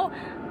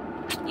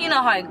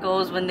know how it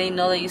goes when they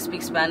know that you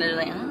speak Spanish.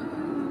 Like,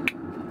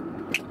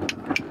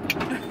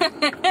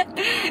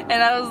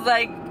 and I was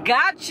like,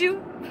 got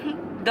you.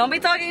 Don't be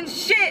talking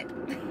shit.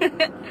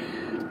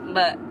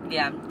 But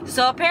yeah,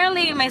 so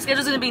apparently my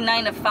schedule's gonna be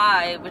 9 to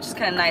 5, which is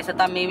kind of nice. I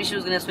thought maybe she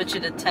was gonna switch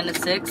it to 10 to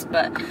 6,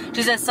 but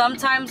she said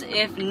sometimes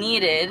if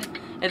needed,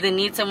 if they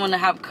need someone to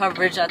have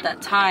coverage at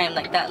that time,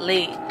 like that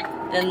late,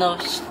 then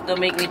they'll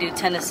make me do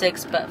 10 to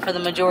 6, but for the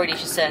majority,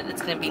 she said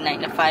it's gonna be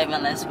 9 to 5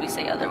 unless we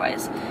say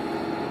otherwise.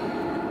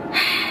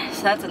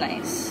 So that's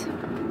nice.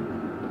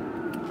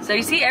 So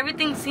you see,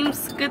 everything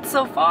seems good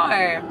so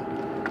far.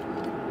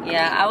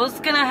 Yeah, I was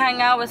gonna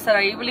hang out with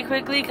Sarai really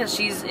quickly because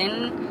she's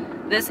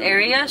in this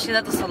area. She's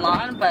at the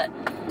salon, but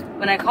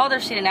when I called her,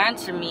 she didn't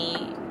answer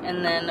me.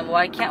 And then, well,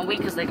 I can't wait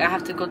because, like, I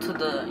have to go to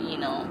the, you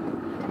know,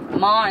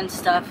 mall and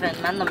stuff and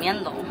mando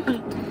miendo.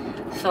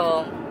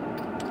 So,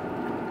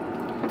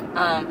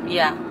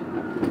 yeah.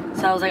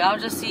 So I was like, I'll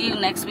just see you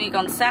next week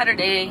on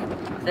Saturday.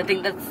 I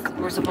think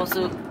we're supposed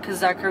to,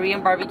 because our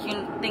Korean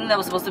barbecue thing that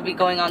was supposed to be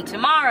going on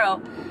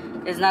tomorrow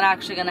is not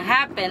actually gonna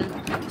happen.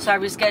 So I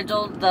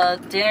rescheduled the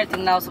dinner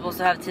thing that I was supposed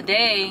to have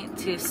today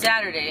to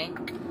Saturday.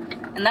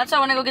 And that's why I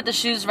want to go get the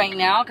shoes right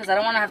now, because I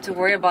don't want to have to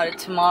worry about it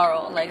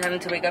tomorrow, like having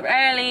to wake up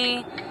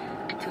early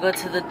to go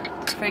to the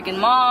freaking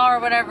mall or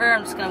whatever.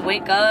 I'm just gonna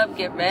wake up,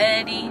 get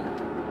ready,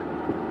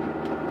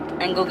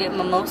 and go get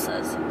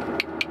mimosas.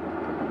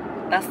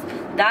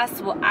 That's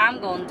what I'm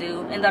gonna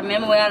do. And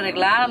también me voy a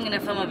arreglar. I'm gonna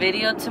film a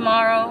video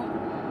tomorrow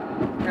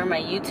for my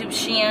YouTube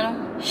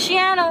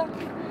channel.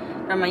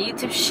 For my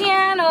YouTube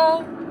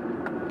channel.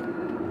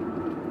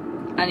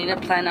 I need to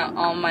plan out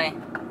all my...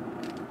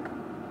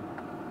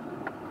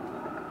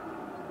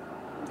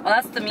 Oh,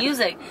 that's the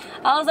music.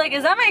 I was like,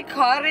 is that my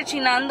car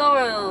rechinando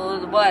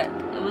or what?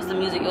 It was the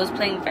music. It was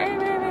playing very,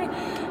 very,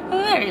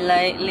 very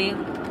lightly.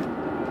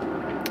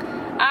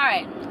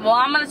 Alright. Well,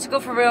 I'm gonna let you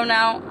go for real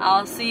now.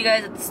 I'll see you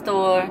guys at the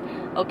store.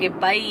 Okay,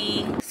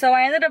 bye. So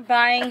I ended up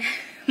buying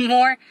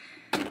more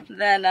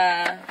than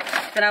I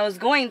was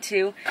going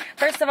to.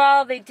 First of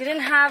all, they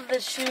didn't have the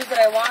shoes that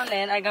I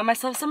wanted. I got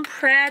myself some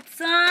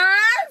pretzels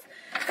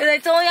because I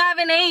told you I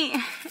haven't ate,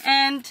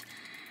 and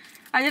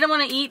I didn't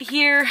want to eat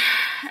here,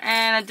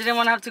 and I didn't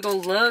want to have to go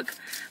look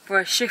for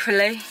a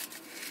Chick-fil-A.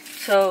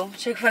 So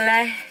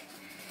Chick-fil-A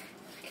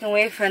can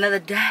wait for another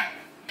day.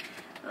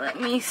 Let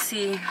me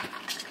see.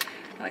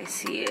 Oh, I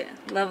see it.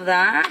 Love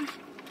that.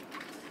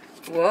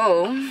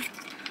 Whoa.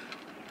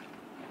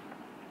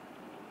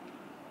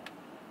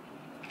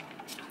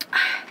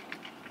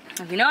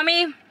 If you know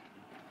me,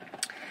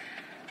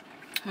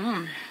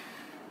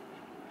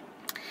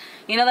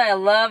 you know that I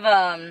love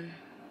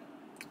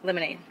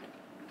lemonade.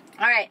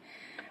 Alright,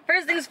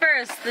 first things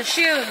first, the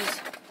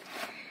shoes.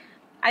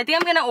 I think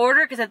I'm going to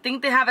order because I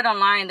think they have it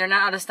online. They're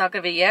not out of stock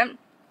of it yet.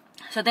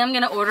 So I think I'm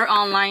going to order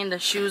online the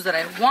shoes that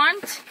I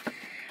want.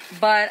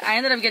 But I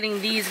ended up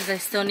getting these because I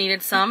still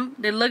needed some.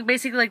 They look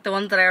basically like the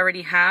ones that I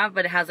already have,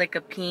 but it has like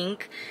a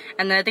pink.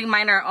 And then I think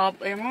mine are all,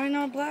 am I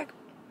not black?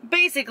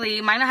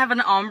 Basically, mine have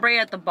an ombre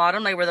at the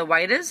bottom, like where the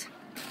white is.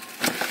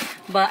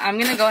 But I'm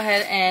going to go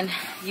ahead and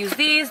use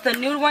these. The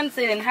nude ones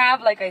they didn't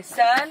have, like I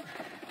said.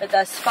 But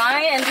that's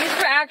fine. And these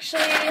were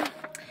actually,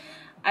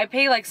 I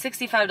paid like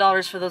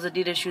 $65 for those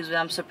Adidas shoes, but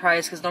I'm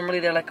surprised because normally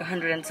they're like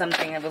 100 and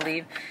something, I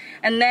believe.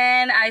 And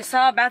then I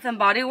saw Bath and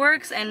Body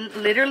Works, and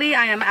literally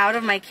I am out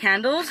of my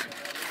candles.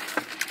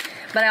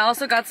 But I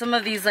also got some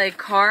of these like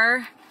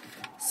car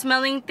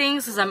smelling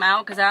things because I'm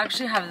out, because I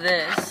actually have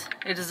this.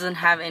 It doesn't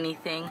have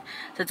anything.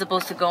 So it's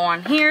supposed to go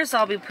on here, so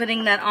I'll be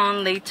putting that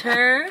on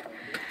later.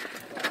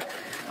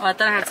 Oh, I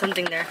thought I had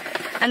something there.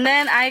 And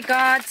then I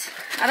got,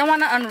 I don't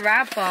want to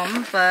unwrap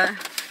them, but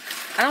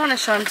I don't want to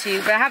show them to you,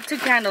 but I have two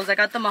candles. I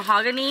got the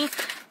mahogany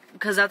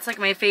because that's like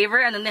my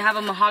favorite, and then they have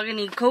a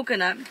mahogany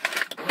coconut.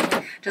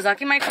 Just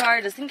locking my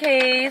car just in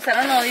case. I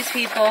don't know these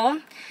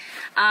people.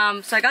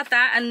 So I got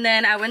that, and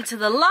then I went to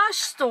the Lush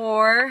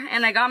store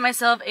and I got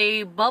myself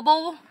a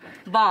bubble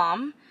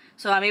bomb,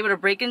 so I'm able to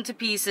break into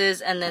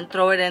pieces and then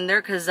throw it in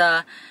there because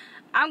I'm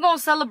gonna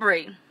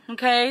celebrate.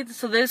 Okay,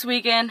 so this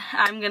weekend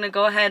I'm gonna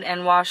go ahead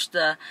and wash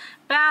the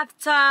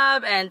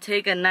bathtub and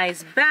take a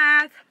nice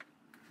bath.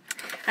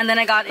 And then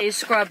I got a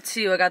scrub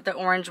too. I got the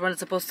orange one. It's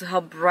supposed to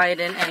help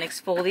brighten and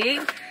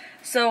exfoliate.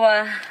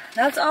 So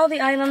that's all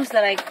the items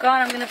that I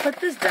got. I'm gonna put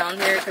this down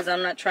here because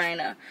I'm not trying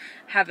to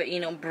have it, you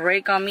know,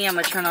 break on me. I'm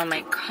gonna turn on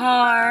my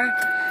car,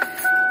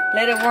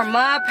 let it warm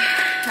up.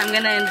 I'm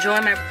gonna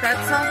enjoy my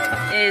pretzel.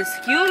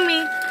 Excuse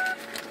me.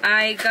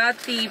 I got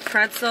the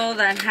pretzel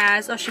that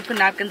has, oh, she put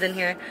napkins in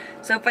here.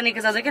 So funny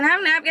because I was like, can I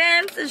have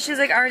napkins? And she's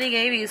like, I already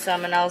gave you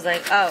some. And I was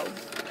like, oh.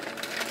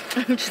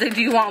 She's like,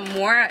 do you want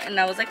more? And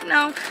I was like,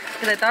 no,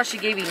 because I thought she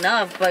gave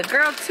enough. But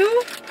girl,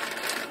 2?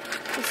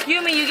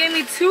 Excuse me, you gave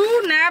me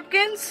 2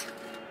 napkins?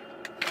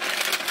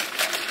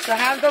 So I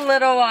have the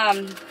little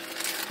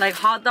like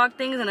hot dog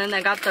things, and then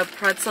I got the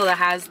pretzel that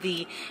has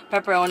the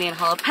pepperoni and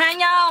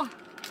jalapeno.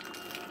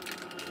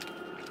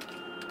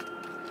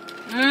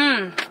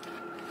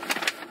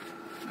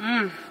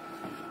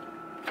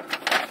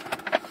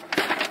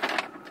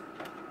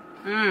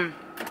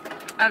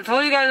 I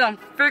told you guys I'm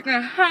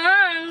freaking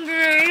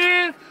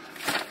hungry.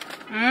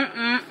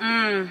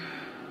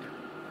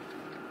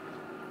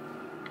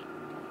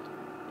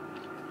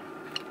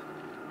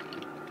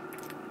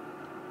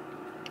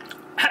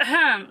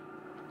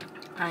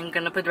 I'm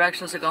gonna put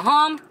directions to go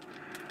home.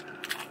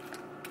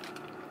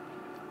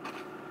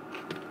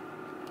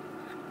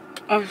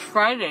 It's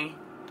Friday.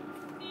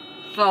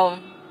 So,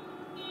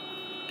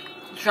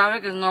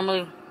 traffic is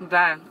normally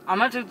bad. I'm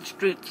gonna take the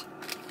streets.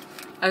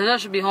 I think I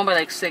should be home by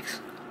like 6.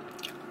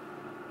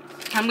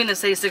 I'm gonna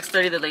say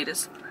 6:30 the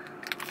latest.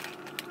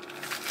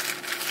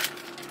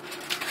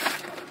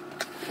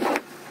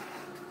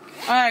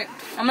 Alright,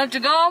 I'm gonna let you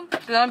go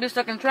because I'm gonna be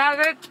stuck in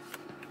traffic.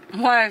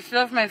 While I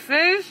stuff my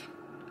face.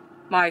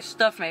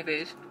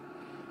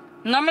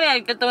 Normally I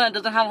get the one that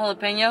doesn't have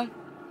jalapeno,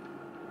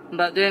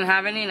 but they didn't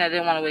have any and I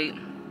didn't want to wait.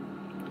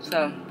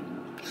 So,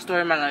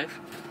 story of my life.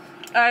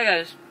 Alright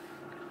guys,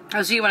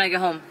 I'll see you when I get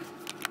home.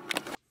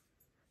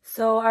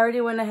 So I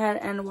already went ahead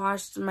and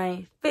washed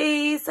my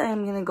face. I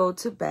am gonna go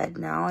to bed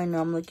now. I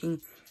know I'm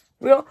looking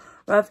real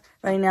rough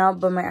right now,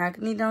 but my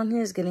acne down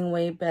here is getting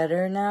way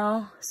better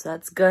now, so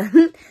that's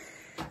good.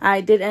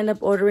 I did end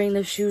up ordering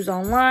the shoes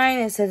online.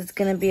 It said it's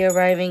gonna be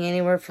arriving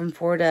anywhere from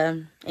 4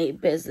 to 8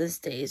 business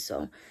days,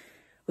 so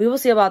we will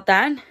see about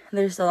that.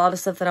 There's a lot of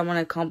stuff that I want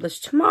to accomplish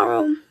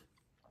tomorrow.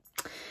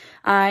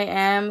 I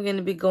am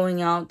gonna be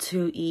going out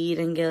to eat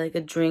and get like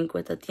a drink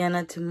with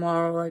Tatiana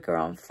tomorrow, like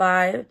around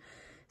 5.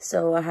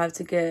 So I have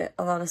to get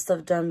a lot of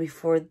stuff done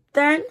before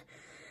then.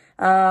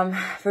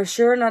 For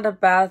sure not a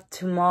bath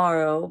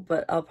tomorrow,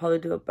 but I'll probably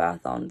do a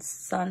bath on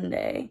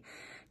Sunday.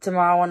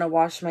 Tomorrow I want to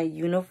wash my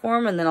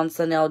uniform, and then on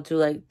Sunday I'll do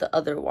like the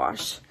other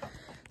wash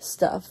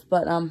stuff.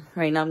 But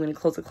right now I'm going to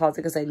close the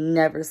closet because I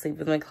never sleep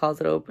with my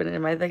closet open.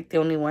 Am I like the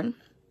only one?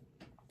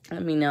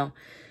 Let me know.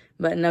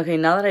 But okay,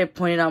 now that I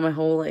pointed out my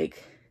whole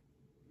like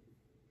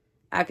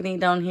acne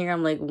down here,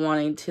 I'm like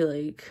wanting to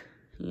like,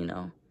 you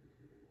know,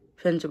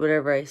 pinch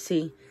whatever I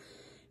see.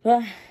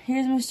 But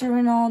here's Mr.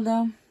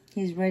 Ronaldo.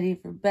 He's ready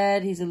for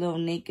bed. He's a little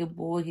naked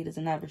boy. He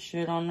doesn't have a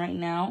shirt on right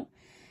now.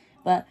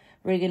 But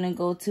we're going to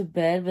go to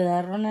bed with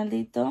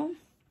Ronaldito.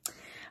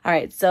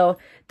 Alright, so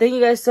thank you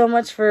guys so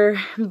much for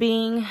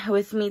being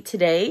with me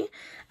today.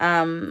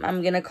 I'm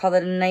going to call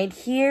it a night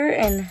here.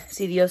 And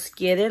si Dios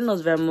quiere,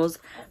 nos vemos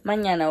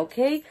mañana,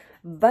 okay?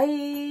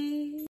 Bye!